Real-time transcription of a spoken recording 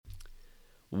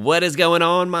What is going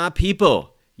on, my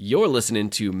people? You're listening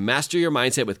to Master Your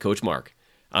Mindset with Coach Mark.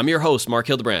 I'm your host, Mark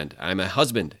Hildebrand. I'm a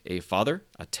husband, a father,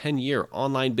 a 10-year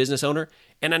online business owner,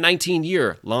 and a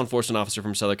 19-year law enforcement officer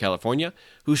from Southern California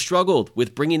who struggled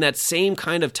with bringing that same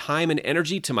kind of time and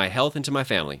energy to my health and to my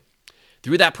family.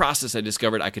 Through that process, I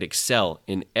discovered I could excel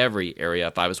in every area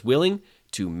if I was willing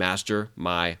to master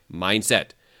my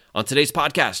mindset. On today's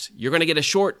podcast, you're going to get a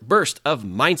short burst of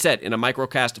mindset in a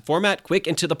microcast format, quick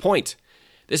and to the point.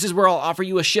 This is where I'll offer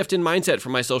you a shift in mindset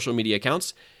from my social media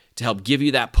accounts to help give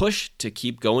you that push to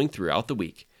keep going throughout the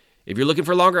week. If you're looking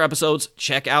for longer episodes,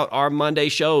 check out our Monday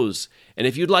shows. And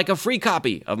if you'd like a free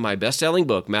copy of my best-selling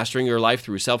book, Mastering Your Life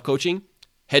Through Self-Coaching,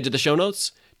 head to the show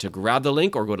notes to grab the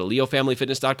link or go to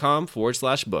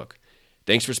leofamilyfitness.com/book.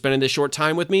 Thanks for spending this short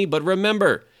time with me, but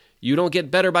remember, you don't get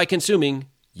better by consuming,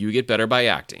 you get better by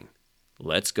acting.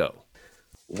 Let's go.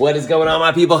 What is going on,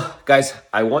 my people? Guys,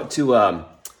 I want to...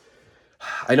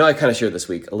 I know I kind of shared this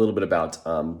week a little bit about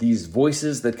these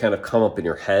voices that kind of come up in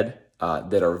your head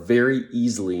that are very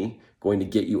easily going to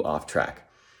get you off track.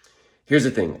 Here's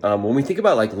the thing. When we think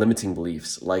about like limiting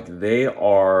beliefs, like they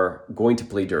are going to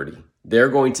play dirty. They're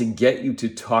going to get you to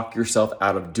talk yourself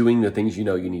out of doing the things you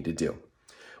know you need to do.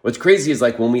 What's crazy is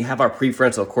like when we have our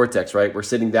prefrontal cortex, right? We're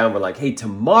sitting down, we're like, hey,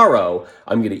 tomorrow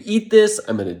I'm going to eat this.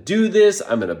 I'm going to do this.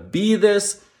 I'm going to be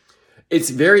this.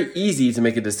 It's very easy to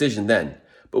make a decision then.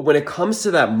 But when it comes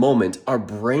to that moment, our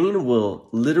brain will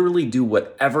literally do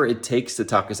whatever it takes to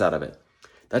talk us out of it.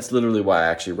 That's literally why I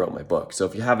actually wrote my book. So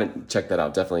if you haven't checked that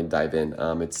out, definitely dive in.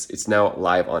 It's now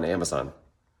live on Amazon.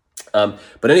 But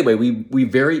anyway, we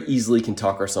very easily can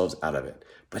talk ourselves out of it.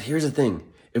 But here's the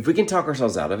thing. If we can talk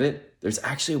ourselves out of it, there's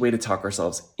actually a way to talk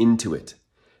ourselves into it.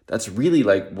 That's really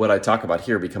like what I talk about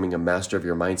here, becoming a master of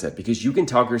your mindset, because you can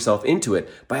talk yourself into it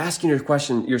by asking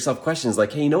yourself questions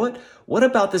like, hey, you know what? What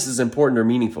about this is important or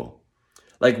meaningful?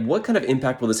 Like, what kind of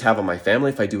impact will this have on my family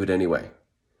if I do it anyway?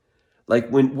 Like,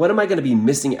 what am I going to be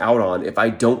missing out on if I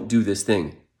don't do this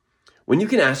thing? When you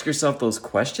can ask yourself those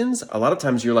questions, a lot of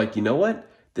times you're like, you know what?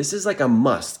 This is like a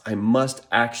must. I must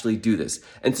actually do this.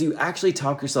 And so you actually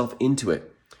talk yourself into it.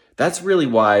 That's really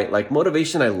why, like,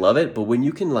 motivation, I love it. But when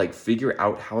you can like figure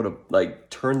out how to like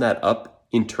turn that up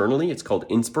internally, it's called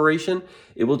inspiration,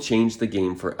 it will change the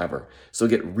game forever. So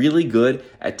get really good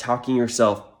at talking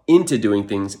yourself into doing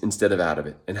things instead of out of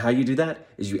it. And how you do that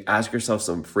is you ask yourself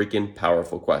some freaking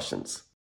powerful questions.